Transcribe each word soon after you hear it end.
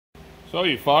So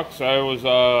you fucks, I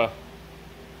was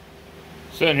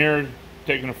sitting here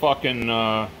taking a fucking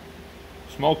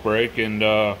smoke break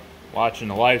and watching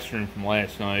the live stream from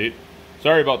last night.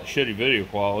 Sorry about the shitty video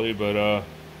quality, but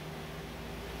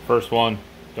first one,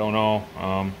 don't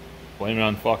know. Blame it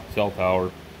on the fucking cell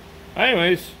tower.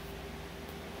 Anyways,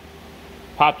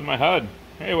 popped in my head.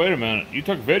 Hey, wait a minute. You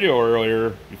took a video earlier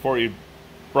before you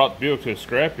brought the Buick to a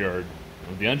scrapyard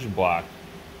with the engine block.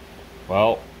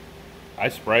 Well, I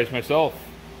surprised myself.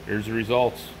 Here's the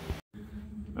results.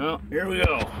 Well, here we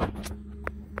go.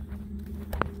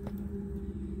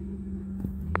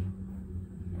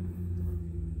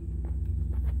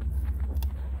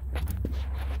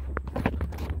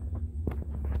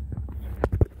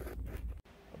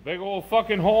 A big old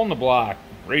fucking hole in the block.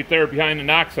 Right there behind the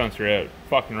knock sensor, that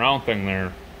fucking round thing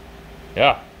there.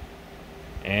 Yeah.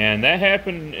 And that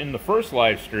happened in the first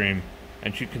live stream,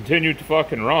 and she continued to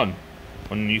fucking run.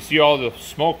 When you see all the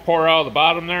smoke pour out of the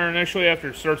bottom there initially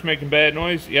after it starts making bad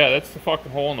noise, yeah, that's the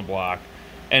fucking hole in the block.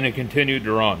 And it continued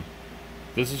to run.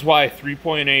 This is why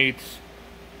 3.8s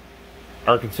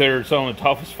are considered some of the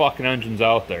toughest fucking engines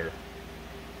out there.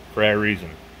 For that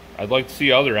reason. I'd like to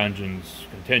see other engines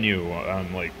continue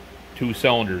on like 2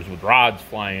 cylinders with rods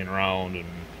flying around. And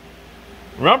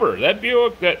remember, that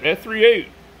Buick, that 3.8,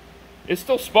 it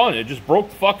still spun. It just broke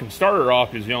the fucking starter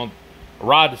off because, you know, a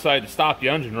rod decided to stop the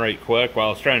engine right quick while I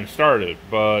was trying to start it,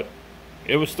 but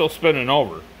it was still spinning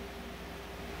over.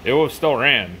 It was still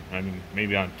ran. I mean,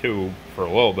 maybe on 2 for a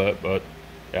little bit, but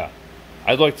yeah.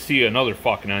 I'd like to see another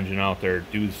fucking engine out there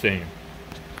do the same.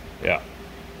 Yeah.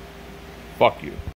 Fuck you.